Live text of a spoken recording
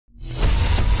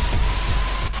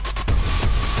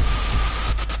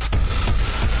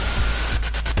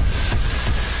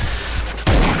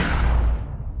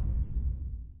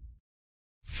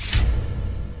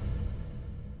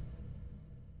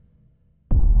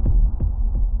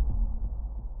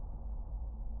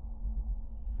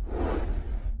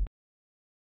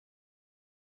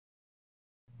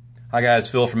Hi guys,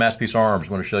 Phil from Masterpiece Arms.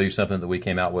 I want to show you something that we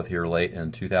came out with here late in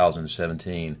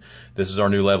 2017. This is our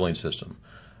new leveling system.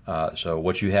 So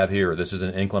what you have here, this is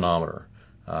an inclinometer.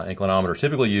 Inclinometer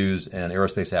typically used in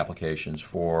aerospace applications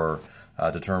for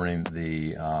determining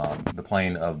the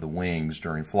plane of the wings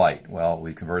during flight. Well,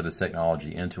 we converted this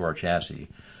technology into our chassis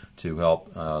to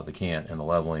help the cant and the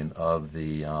leveling of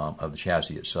the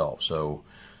chassis itself. So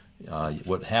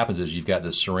what happens is you've got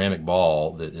this ceramic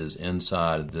ball that is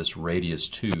inside this radius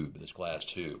tube, this glass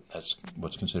tube. That's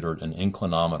what's considered an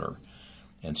inclinometer.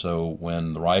 And so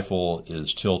when the rifle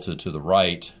is tilted to the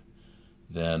right,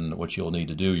 then what you'll need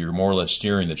to do, you're more or less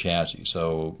steering the chassis.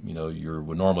 So, you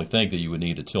would normally think that you would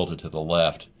need to tilt it to the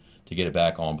left to get it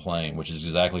back on plane, which is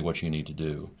exactly what you need to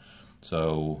do.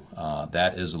 So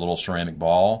that is a little ceramic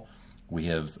ball. We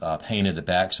have painted the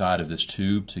back side of this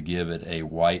tube to give it a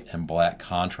white and black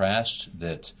contrast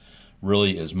that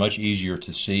really is much easier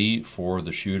to see for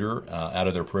the shooter out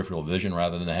of their peripheral vision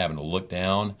rather than having to look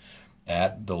down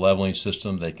at the leveling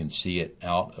system. They can see it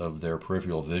out of their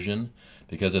peripheral vision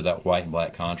because of that white and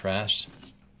black contrast.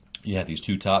 You have these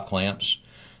two top clamps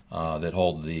that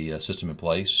hold the system in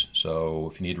place.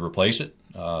 So if you need to replace it,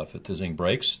 if this thing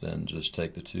breaks, then just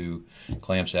take the two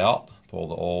clamps out, pull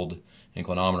the old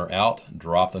inclinometer out,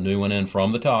 drop the new one in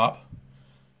from the top,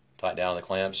 tighten down the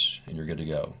clamps, and you're good to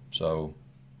go. So,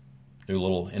 new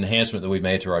little enhancement that we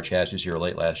made to our chassis here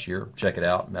late last year. Check it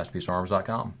out,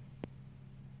 masterpiecearms.com.